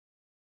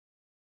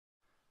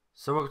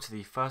So welcome to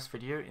the first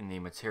video in the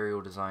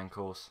material design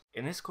course.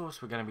 In this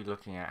course we're going to be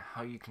looking at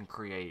how you can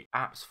create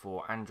apps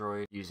for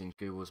Android using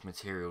Google's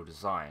material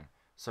design.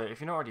 So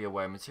if you're not already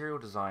aware, material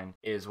design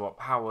is what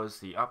powers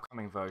the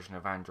upcoming version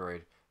of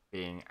Android,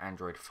 being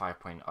Android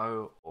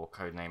 5.0 or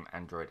codename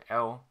Android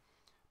L.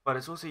 But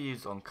it's also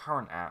used on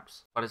current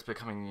apps, but it's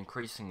becoming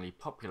increasingly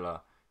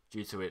popular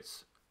due to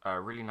its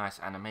really nice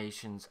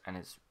animations and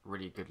its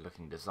really good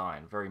looking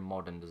design, very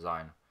modern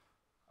design.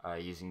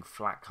 Using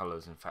flat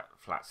colors and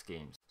flat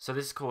schemes. So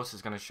this course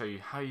is going to show you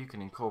how you can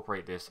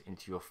incorporate this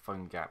into your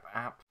PhoneGap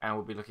app, and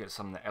we'll be looking at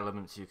some of the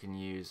elements you can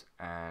use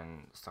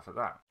and stuff like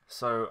that.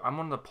 So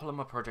I'm on the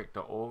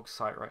polymerproject.org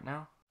site right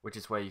now, which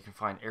is where you can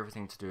find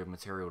everything to do with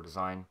material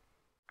design.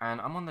 And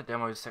I'm on the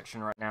demos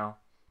section right now,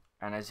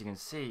 and as you can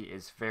see,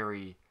 it's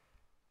very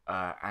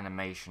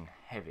animation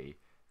heavy.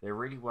 They're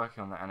really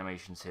working on the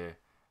animations here.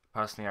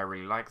 Personally, I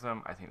really like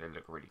them. I think they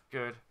look really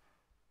good.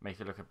 Make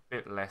it look a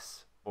bit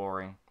less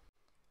boring.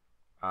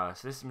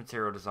 So this is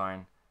material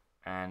design,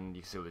 and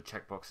you can see all the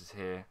checkboxes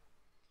here.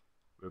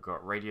 We've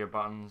got radio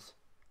buttons.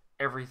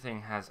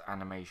 Everything has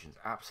animations,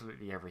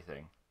 absolutely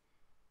everything.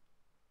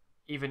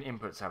 Even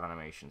inputs have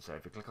animations, so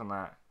if you click on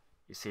that,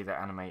 you see they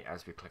animate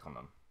as we click on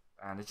them.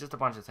 And there's just a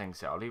bunch of things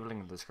here. I'll leave a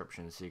link in the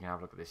description so you can have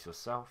a look at this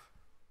yourself.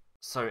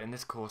 So in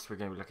this course we're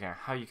going to be looking at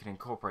how you can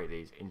incorporate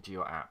these into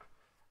your app.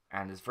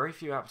 And there's very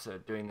few apps that are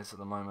doing this at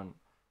the moment,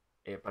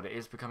 but it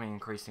is becoming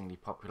increasingly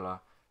popular.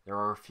 There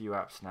are a few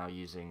apps now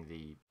using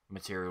the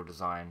material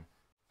design,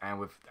 and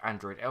with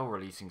Android L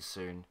releasing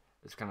soon,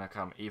 it's going to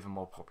become even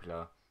more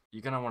popular.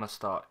 You're going to want to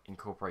start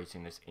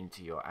incorporating this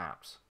into your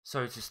apps.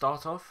 So to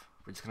start off,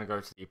 we're just going to go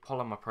to the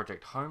Polymer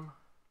project home,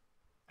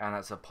 and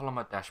that's at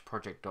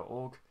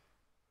polymer-project.org,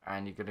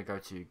 and you're going to go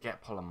to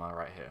Get Polymer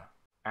right here.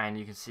 And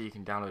you can see you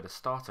can download a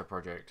starter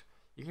project.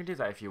 You can do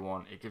that if you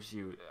want. It gives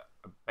you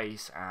a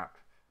base app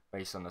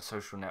based on a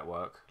social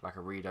network, like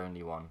a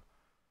read-only one.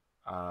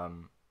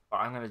 But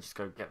I'm going to just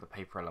go get the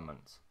paper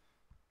elements.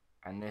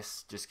 And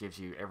this just gives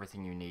you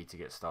everything you need to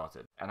get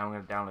started. And I'm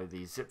going to download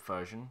the zip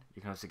version.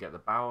 You can also get the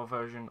Bauer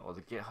version or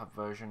the GitHub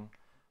version,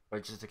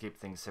 but just to keep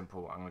things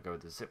simple, I'm going to go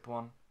with the zip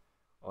one.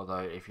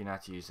 Although if you know how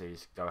to use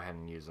these, go ahead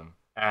and use them.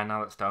 And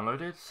now it's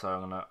downloaded, so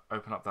I'm going to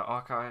open up the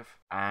archive,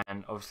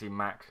 and obviously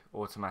Mac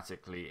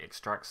automatically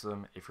extracts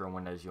them. If you're on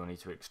Windows, you'll need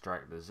to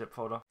extract the zip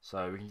folder.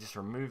 So we can just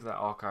remove that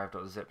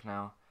archive.zip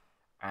now,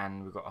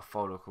 and we've got a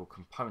folder called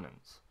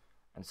components.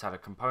 Inside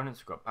of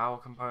components, we've got Bauer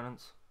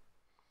components.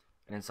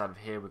 And inside of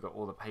here, we've got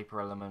all the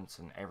paper elements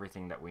and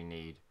everything that we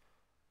need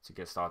to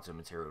get started with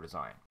material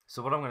design.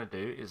 So what I'm going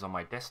to do is on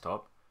my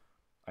desktop,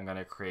 I'm going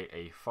to create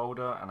a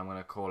folder, and I'm going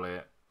to call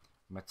it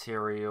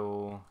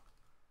material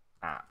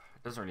app.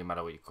 It doesn't really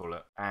matter what you call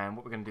it. And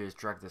what we're going to do is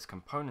drag this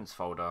components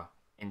folder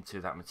into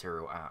that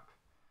material app.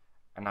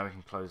 And now we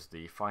can close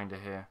the Finder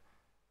here,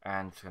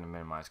 and just going to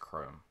minimize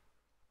Chrome.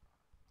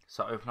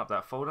 So open up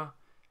that folder.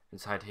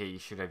 Inside here, you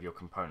should have your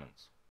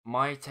components.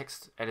 My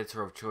text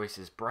editor of choice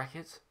is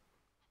Bracket.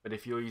 But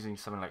if you're using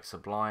something like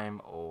Sublime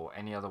or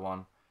any other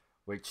one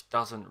which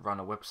doesn't run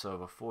a web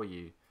server for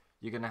you,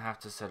 you're going to have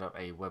to set up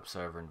a web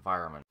server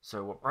environment.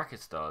 So what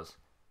Brackets does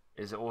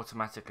is it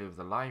automatically, with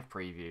the live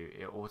preview,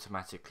 it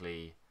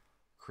automatically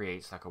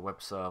creates like a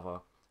web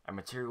server, and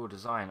material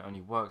design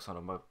only works on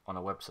a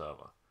web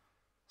server.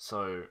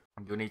 So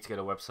you'll need to get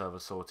a web server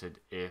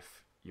sorted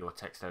if your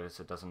text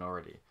editor doesn't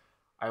already.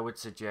 I would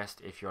suggest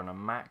if you're on a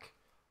Mac,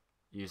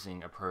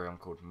 using a program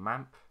called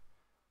MAMP,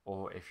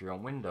 or if you're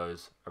on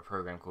Windows, a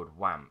program called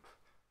WAMP.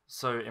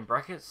 So in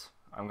Brackets,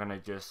 I'm going to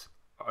just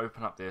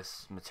open up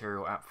this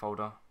material app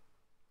folder,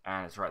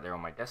 and it's right there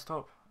on my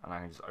desktop, and I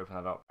can just open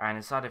that up. And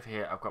inside of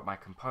here, I've got my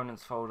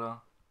components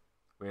folder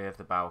with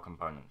the Bauer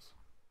components.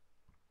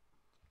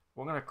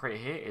 What I'm going to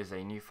create here is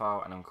a new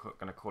file, and I'm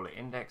going to call it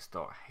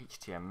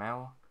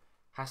index.html.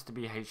 Has to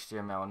be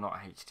HTML,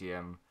 not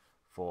HTML,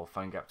 for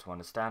PhoneGap to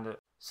understand it.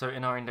 So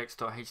in our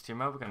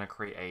index.html, we're going to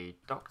create a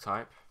doc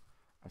type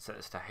and set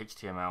this to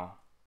HTML.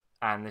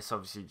 And this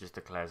obviously just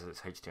declares that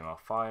it's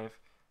HTML5.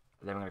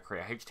 Then we're going to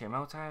create a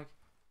HTML tag.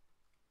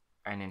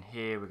 And in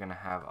here, we're going to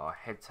have our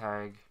head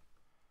tag,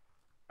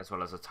 as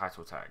well as a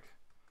title tag.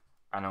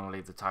 And I'm going to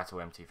leave the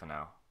title empty for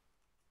now.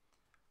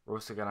 We're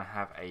also going to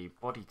have a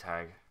body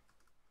tag,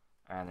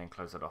 and then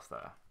close it off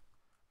there.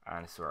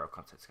 And this is where our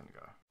content's going to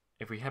go.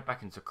 If we head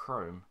back into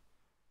Chrome,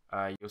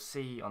 you'll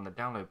see on the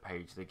download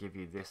page, they give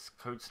you this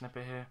code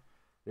snippet here.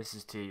 This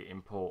is to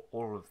import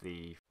all of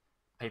the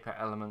paper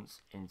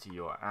elements into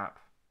your app.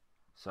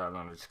 So I'm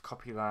going to just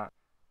copy that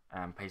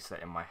and paste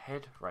that in my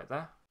head right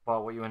there.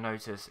 But what you will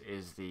notice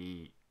is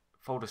the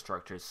folder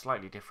structure is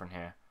slightly different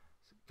here,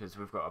 because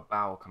we've got a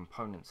Bauer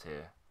components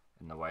here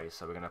in the way.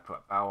 So we're going to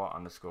put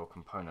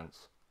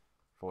Bauer_components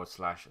 /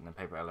 and then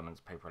paper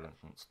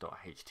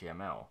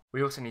elements.html.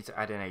 We also need to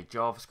add in a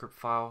JavaScript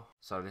file.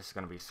 So this is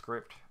going to be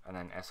script, and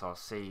then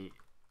src,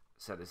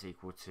 set this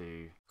equal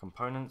to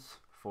components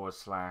 /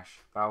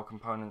 Bauer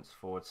components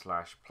 /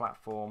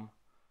 platform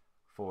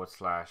 /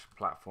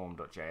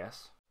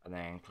 platform.js, and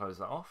then close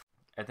that off.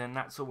 And then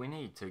that's all we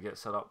need to get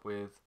set up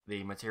with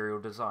the material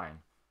design.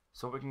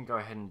 So what we can go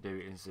ahead and do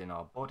is in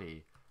our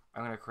body,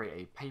 I'm going to create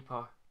a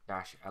paper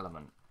dash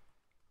element.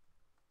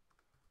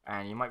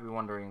 And you might be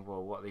wondering,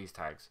 well, what are these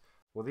tags?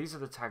 Well, these are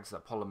the tags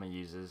that Polymer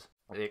uses.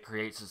 It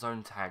creates its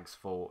own tags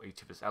for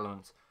each of its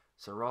elements.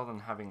 So rather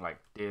than having like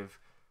div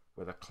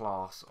with a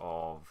class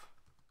of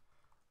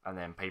and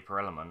then paper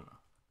element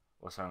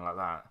or something like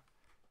that,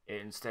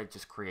 it instead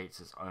just creates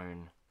its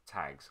own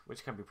tags,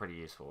 which can be pretty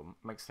useful.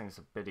 It makes things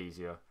a bit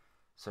easier.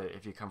 So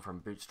if you come from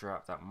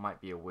Bootstrap, that might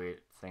be a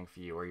weird thing for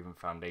you, or even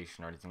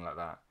Foundation or anything like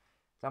that.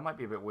 That might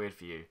be a bit weird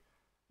for you.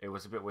 It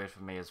was a bit weird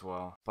for me as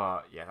well,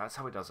 but yeah, that's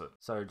how it does it.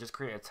 So just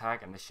create a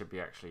tag, and this should be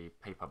actually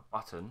paper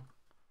button.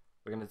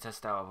 We're going to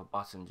test out of a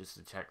button just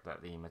to check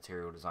that the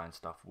material design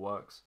stuff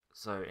works.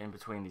 So in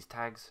between these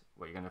tags,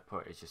 what you're going to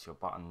put is just your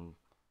button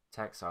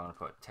text. So I'm going to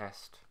put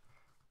test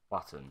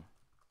button.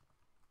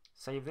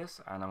 Save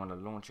this, and I'm going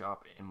to launch it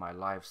up in my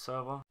live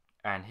server.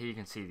 And here you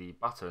can see the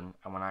button,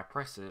 and when I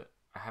press it,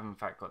 I have in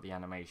fact got the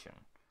animation.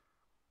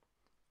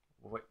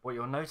 What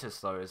you'll notice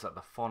though is that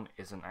the font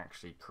isn't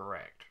actually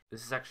correct.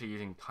 This is actually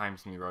using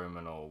Times New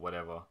Roman or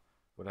whatever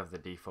the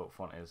default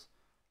font is.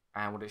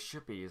 And what it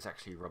should be is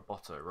actually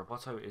Roboto.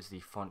 Roboto is the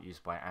font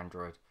used by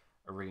Android,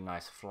 a really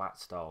nice flat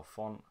style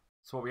font.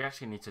 So what we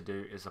actually need to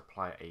do is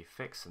apply a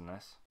fix in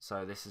this.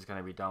 So this is going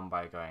to be done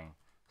by going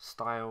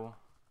style,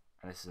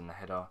 and this is in the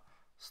header,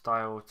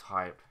 style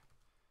type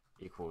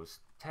equals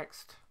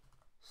text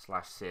 /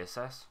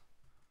 CSS,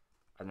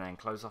 and then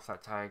close off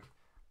that tag.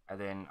 And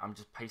then I'm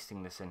just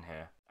pasting this in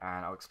here,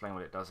 and I'll explain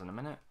what it does in a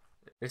minute.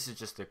 This is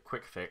just a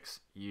quick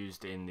fix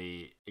used in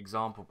the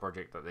example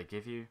project that they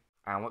give you.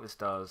 And what this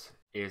does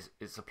is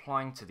it's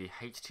applying to the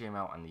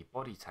HTML and the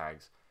body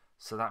tags.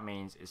 So that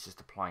means it's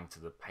just applying to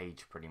the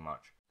page pretty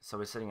much. So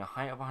we're setting a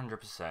height of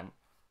 100%.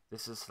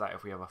 This is so that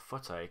if we have a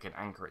footer, it can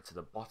anchor it to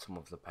the bottom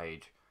of the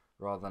page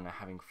rather than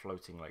having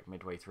floating like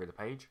midway through the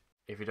page.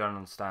 If you don't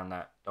understand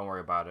that, don't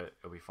worry about it,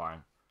 it'll be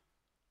fine.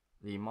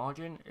 The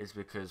margin is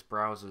because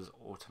browsers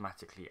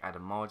automatically add a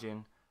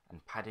margin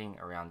and padding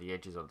around the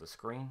edges of the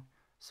screen.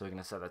 So we're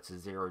going to set that to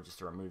 0 just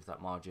to remove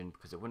that margin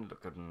because it wouldn't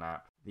look good on an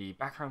app. The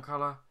background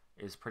color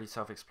is pretty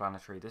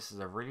self-explanatory. This is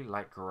a really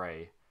light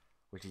gray,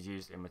 which is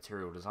used in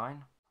material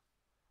design.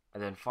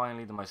 And then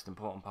finally, the most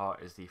important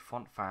part is the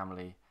font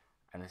family,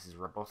 and this is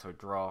Roboto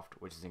Draft,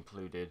 which is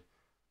included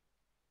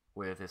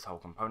with this whole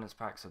components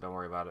pack, so don't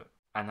worry about it.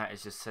 And that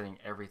is just setting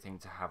everything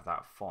to have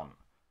that font.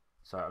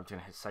 So I'm going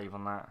to hit save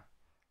on that.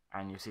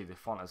 And you'll see the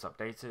font is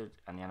updated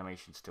and the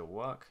animation still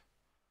work.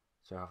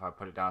 So if I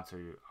put it down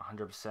to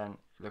 100%, it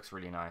looks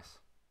really nice.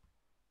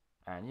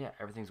 And yeah,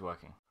 everything's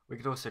working. We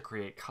could also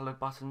create colored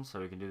buttons, so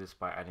we can do this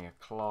by adding a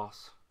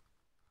class.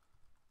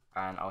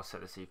 And I'll set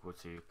this equal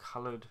to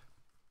colored.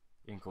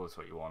 You can call this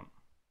what you want.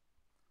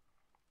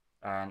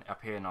 And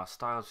up here in our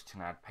styles, we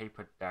can add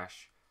paper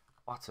dash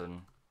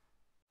button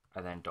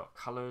and then dot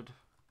colored.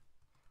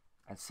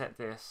 And set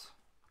this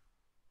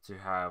to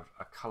have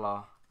a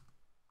color.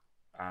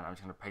 And I'm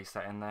just going to paste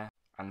that in there,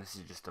 and this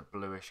is just a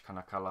bluish kind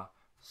of color,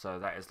 so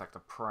that is like the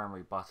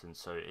primary button.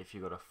 So if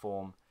you've got a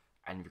form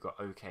and you've got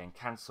OK and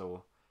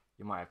cancel,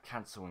 you might have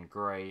cancel in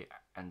grey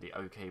and the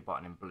OK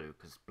button in blue,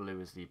 because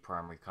blue is the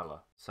primary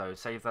color. So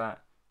save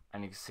that,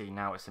 and you can see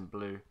now it's in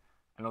blue,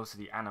 and also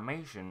the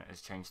animation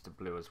has changed to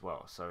blue as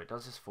well. So it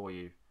does this for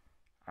you,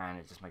 and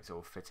it just makes it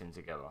all fit in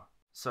together.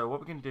 So what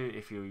we can do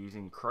if you're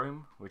using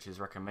Chrome, which is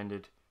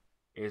recommended,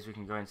 is we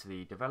can go into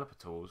the developer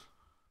tools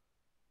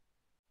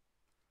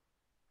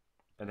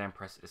and then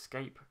press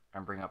escape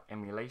and bring up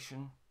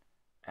emulation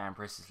and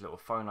press this little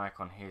phone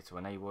icon here to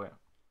enable it.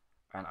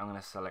 And I'm going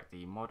to select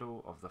the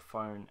model of the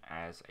phone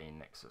as a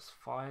Nexus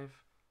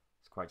 5.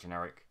 It's quite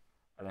generic,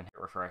 and then hit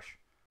refresh,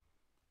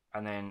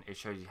 and then it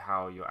shows you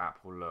how your app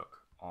will look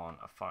on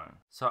a phone.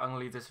 So I'm going to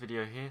leave this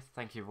video here.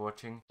 Thank you for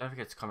watching. Don't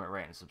forget to comment,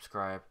 rate and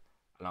subscribe,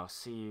 and I'll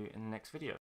see you in the next video.